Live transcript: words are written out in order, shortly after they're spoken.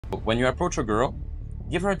When you approach a girl,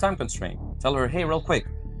 give her a time constraint. Tell her, hey, real quick,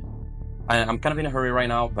 I'm kind of in a hurry right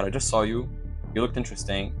now, but I just saw you. You looked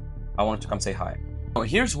interesting. I wanted to come say hi. Now,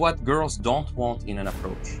 here's what girls don't want in an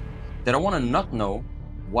approach. They don't want to not know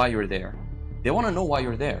why you're there. They want to know why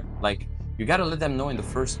you're there. Like, you got to let them know in the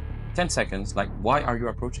first 10 seconds, like, why are you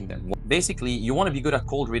approaching them? Basically, you want to be good at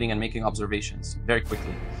cold reading and making observations very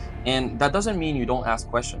quickly. And that doesn't mean you don't ask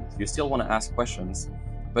questions. You still want to ask questions,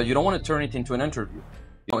 but you don't want to turn it into an interview.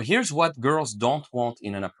 Here's what girls don't want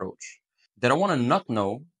in an approach. They don't want to not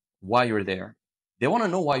know why you're there. They want to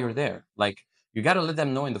know why you're there. Like, you got to let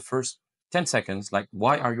them know in the first 10 seconds, like,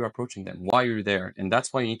 why are you approaching them? Why you're there? And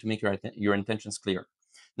that's why you need to make your intentions clear.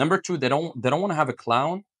 Number two, they don't want to have a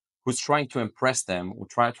clown who's trying to impress them, or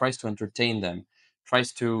tries to entertain them,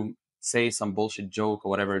 tries to say some bullshit joke or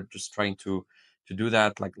whatever, just trying to do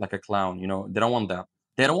that like a clown. They don't want that.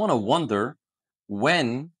 They don't want to wonder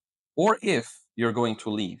when or if you're going to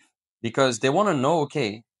leave, because they want to know,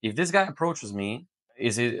 okay, if this guy approaches me,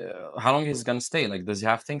 is it how long is he going to stay? Like, does he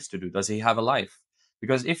have things to do? Does he have a life?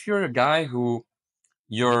 Because if you're a guy who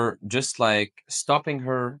you're just like stopping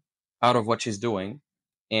her out of what she's doing,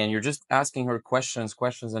 and you're just asking her questions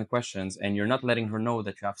and questions, and you're not letting her know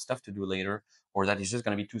that you have stuff to do later, or that it's just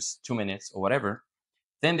going to be 2 minutes or whatever,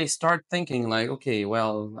 then they start thinking like, okay,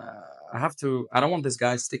 well, I don't want this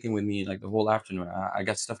guy sticking with me like the whole afternoon. I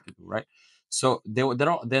got stuff to do, right? So they want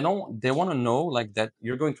to know like that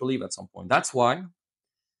you're going to leave at some point. That's why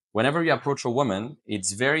whenever you approach a woman,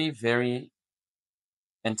 it's very, very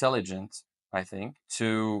intelligent, I think,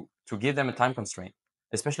 to give them a time constraint,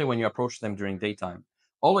 especially when you approach them during daytime.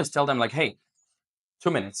 Always tell them like, hey,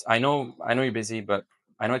 2 minutes. I know you're busy, but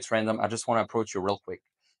I know it's random. I just want to approach you real quick.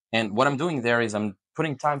 And what I'm doing there is I'm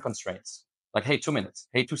putting time constraints. Like, hey, 2 minutes.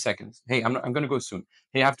 Hey, 2 seconds. Hey, I'm gonna go soon.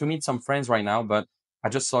 Hey, I have to meet some friends right now, but I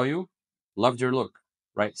just saw you, loved your look,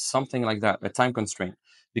 right? Something like that, a time constraint.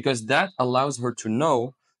 Because that allows her to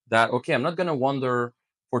know that, okay, I'm not gonna wander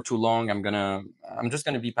for too long. I'm just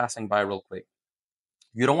gonna be passing by real quick.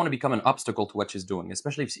 You don't want to become an obstacle to what she's doing,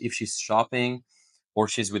 especially if she's shopping or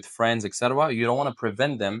she's with friends, etc. You don't want to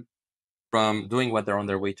prevent them from doing what they're on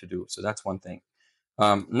their way to do. So that's one thing.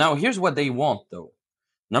 Now, here's what they want, though.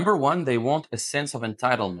 Number one, they want a sense of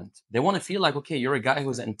entitlement. They want to feel like, okay, you're a guy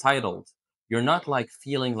who's entitled. You're not like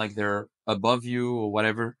feeling like they're above you or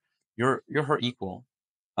whatever. You're her equal,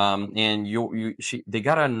 and they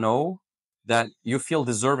gotta know that you feel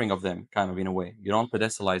deserving of them, kind of in a way. You don't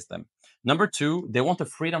pedestalize them. Number two, they want the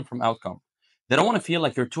freedom from outcome. They don't want to feel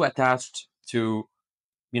like you're too attached to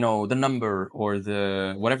the number or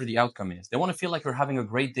the whatever the outcome is. They want to feel like you're having a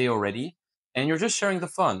great day already, and you're just sharing the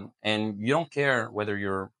fun, and you don't care whether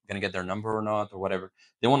you're going to get their number or not or whatever.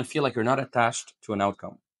 They want to feel like you're not attached to an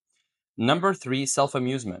outcome. Number three, self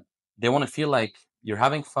amusement. They want to feel like you're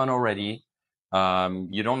having fun already.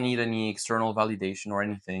 You don't need any external validation or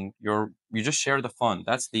anything. You just share the fun.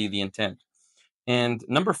 That's the intent. And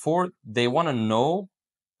number four, they want to know,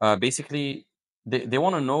 basically, they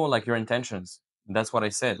want to know like your intentions. That's what I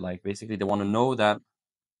said. Like, basically, they want to know that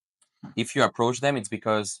if you approach them, it's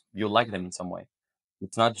because you like them in some way.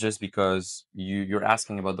 It's not just because you're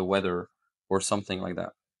asking about the weather or something like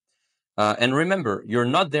that. And remember, you're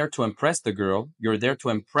not there to impress the girl. You're there to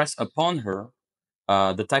impress upon her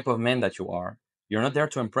the type of man that you are. You're not there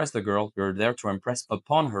to impress the girl. You're there to impress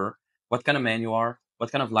upon her what kind of man you are,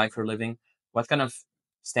 what kind of life you're living, what kind of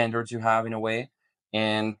standards you have in a way,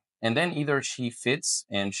 and then either she fits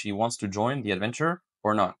and she wants to join the adventure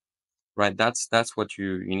or not. Right? That's what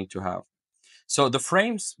you need to have. So the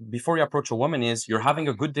frames before you approach a woman is you're having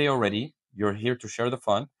a good day already. You're here to share the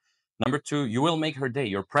fun. Number two, you will make her day.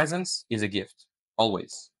 Your presence is a gift,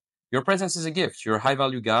 always. Your presence is a gift. You're a high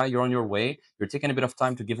value guy. You're on your way. You're taking a bit of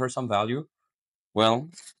time to give her some value. Well,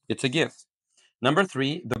 it's a gift. Number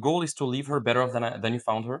three, the goal is to leave her better than you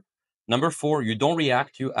found her. Number four, you don't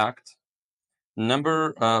react, you act.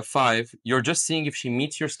 Number five, you're just seeing if she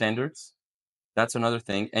meets your standards. That's another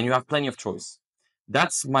thing. And you have plenty of choice.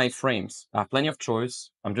 That's my frames. I have plenty of choice.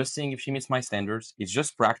 I'm just seeing if she meets my standards. It's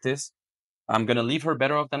just practice. I'm going to leave her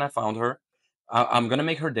better off than I found her. I'm going to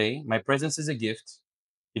make her day. My presence is a gift.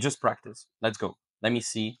 It's just practice. Let's go. Let me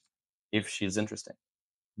see if she's interesting.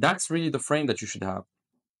 That's really the frame that you should have.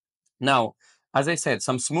 Now, as I said,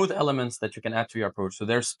 some smooth elements that you can add to your approach. So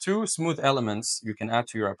there's two smooth elements you can add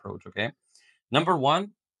to your approach, okay? Number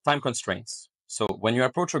one, time constraints. So when you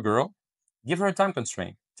approach a girl, give her a time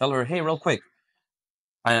constraint. Tell her, hey, real quick,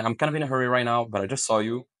 I'm kind of in a hurry right now, but I just saw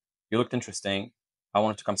you. You looked interesting. I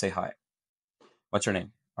wanted to come say hi. What's your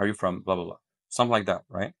name? Are you from blah, blah, blah? Something like that,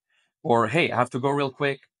 right? Or, hey, I have to go real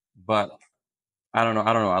quick, but I don't know.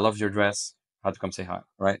 I love your dress. how to come say hi,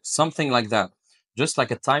 right? Something like that. Just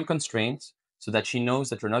like a time constraint so that she knows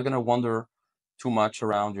that you're not going to wander too much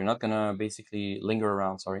around. You're not going to basically linger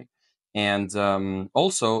around, sorry. And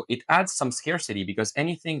also, it adds some scarcity because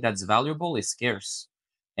anything that's valuable is scarce.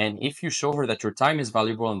 And if you show her that your time is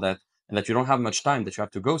valuable and that you don't have much time, that you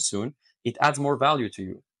have to go soon, it adds more value to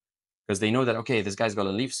you because they know that okay, this guy's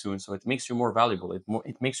gonna leave soon, so it makes you more valuable.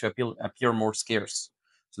 It makes you appear more scarce.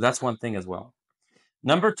 So that's one thing as well.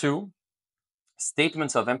 Number two,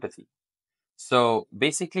 statements of empathy. So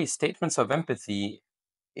basically, statements of empathy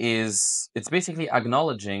is it's basically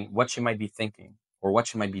acknowledging what she might be thinking or what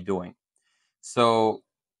she might be doing. So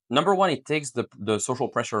number one, it takes the social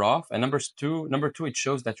pressure off, and number two, it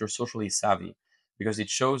shows that you're socially savvy because it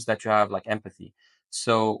shows that you have like empathy.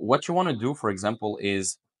 So what you want to do, for example,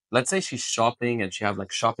 is let's say she's shopping and she have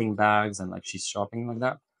like shopping bags and like she's shopping like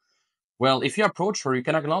that. Well, if you approach her, you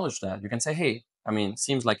can acknowledge that. You can say, "Hey, I mean,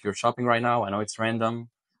 seems like you're shopping right now. I know it's random.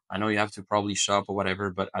 I know you have to probably shop or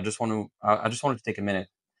whatever, but I just wanted to take a minute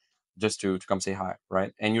just to come say hi,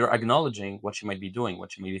 right? And you're acknowledging what she might be doing,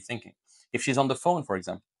 what she may be thinking. If she's on the phone, for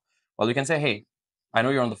example, well, you can say, hey, I know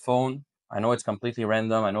you're on the phone. I know it's completely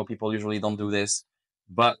random. I know people usually don't do this,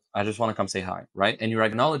 but I just want to come say hi, right? And you're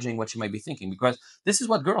acknowledging what she might be thinking because this is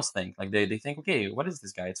what girls think. Like they think, okay, what is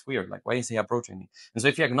this guy? It's weird. Like, why is he approaching me? And so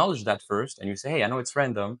if you acknowledge that first and you say, hey, I know it's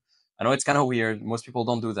random. I know it's kind of weird. Most people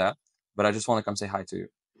don't do that, but I just want to come say hi to you,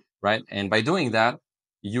 right? And by doing that,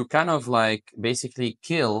 you kind of like basically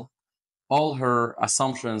kill all her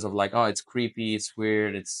assumptions of like, oh, it's creepy, it's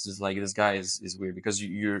weird, it's just like this guy is weird because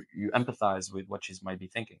you empathize with what she might be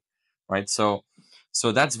thinking, right? So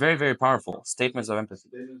that's very very powerful statements of empathy.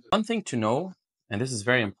 One thing to know, and this is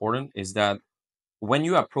very important, is that when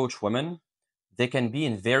you approach women, they can be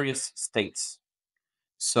in various states.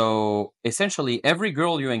 So essentially every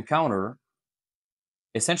girl you encounter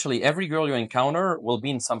will be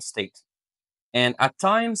in some state. And at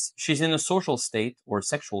times, she's in a social state or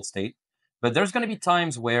sexual state, but there's going to be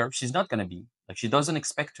times where she's not going to be. Like she doesn't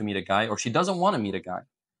expect to meet a guy or she doesn't want to meet a guy.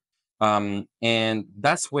 And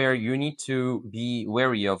that's where you need to be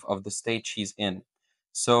wary of the state she's in.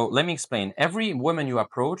 So let me explain. Every woman you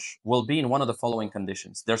approach will be in one of the following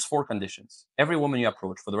conditions. There's four conditions. Every woman you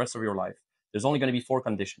approach for the rest of your life, there's only going to be four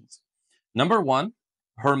conditions. Number one,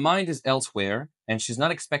 her mind is elsewhere and she's not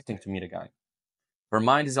expecting to meet a guy. Her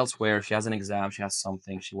mind is elsewhere. She has an exam. She has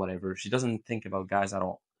something. She whatever. She doesn't think about guys at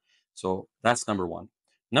all. So that's number one.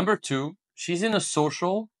 Number two, she's in a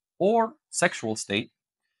social or sexual state,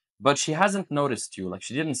 but she hasn't noticed you. Like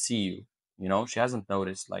she didn't see you. You know, she hasn't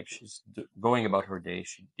noticed. Like she's going about her day.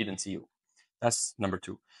 She didn't see you. That's number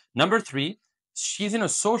two. Number three, she's in a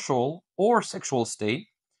social or sexual state,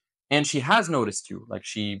 and she has noticed you. Like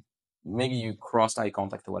she maybe you crossed eye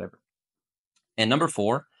contact or whatever. And number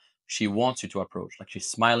four, she wants you to approach. Like she's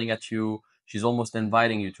smiling at you. She's almost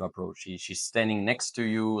inviting you to approach. She's standing next to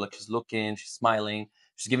you, like she's looking, she's smiling.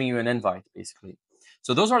 She's giving you an invite, basically.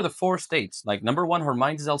 So those are the four states. Like number one, her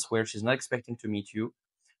mind is elsewhere. She's not expecting to meet you.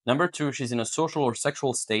 Number two, she's in a social or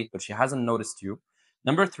sexual state, but she hasn't noticed you.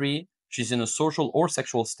 Number three, she's in a social or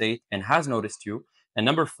sexual state and has noticed you. And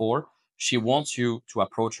number four, she wants you to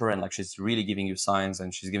approach her and like she's really giving you signs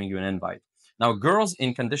and she's giving you an invite. Now, girls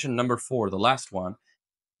in condition number four, the last one,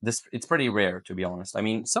 this it's pretty rare to be honest. I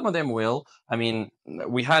mean, some of them will. I mean,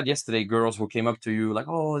 we had yesterday girls who came up to you like,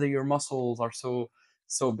 "Oh, your muscles are so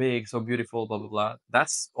big, so beautiful, blah blah blah."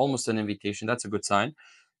 That's almost an invitation. That's a good sign.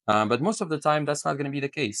 But most of the time, that's not going to be the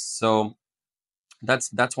case. So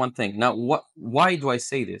that's one thing. Now, what? Why do I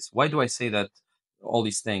say this? Why do I say that all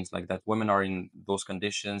these things like that? Women are in those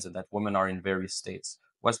conditions and that women are in various states.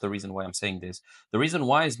 What's the reason why I'm saying this? The reason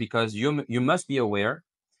why is because you must be aware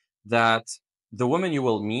that the woman you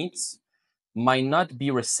will meet might not be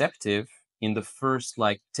receptive in the first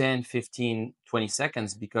like 10, 15, 20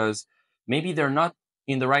 seconds because maybe they're not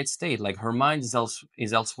in the right state. Like her mind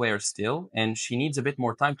is elsewhere still, and she needs a bit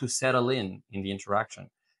more time to settle in the interaction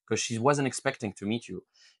because she wasn't expecting to meet you.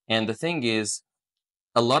 And the thing is,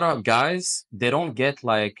 a lot of guys, they don't get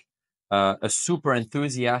like a super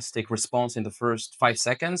enthusiastic response in the first 5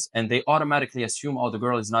 seconds, and they automatically assume, oh, the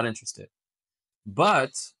girl is not interested.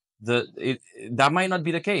 But that might not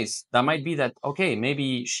be the case. That might be that okay,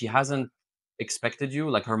 maybe she hasn't expected you,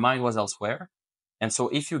 like her mind was elsewhere. And so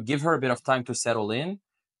if you give her a bit of time to settle in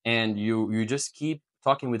and you just keep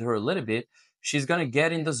talking with her a little bit, she's going to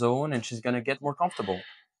get in the zone and she's going to get more comfortable,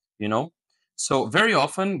 you know? So very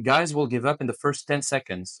often guys will give up in the first 10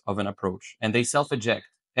 seconds of an approach and they self-eject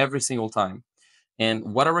every single time.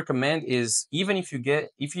 And what I recommend is even if you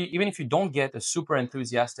don't get a super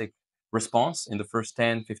enthusiastic response in the first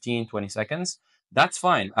 10, 15, 20 seconds, That's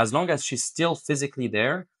fine. As long as she's still physically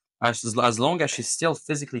there, as long as she's still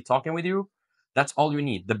physically talking with you, that's all you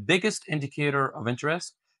need. The biggest indicator of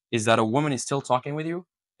interest is that a woman is still talking with you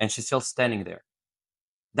and she's still standing there.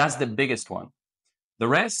 That's the biggest one. The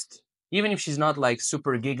rest, even if she's not like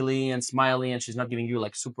super giggly and smiley and she's not giving you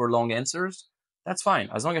like super long answers, that's fine.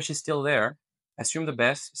 As long as she's still there, assume the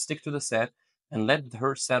best, stick to the set, and let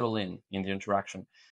her settle in the interaction.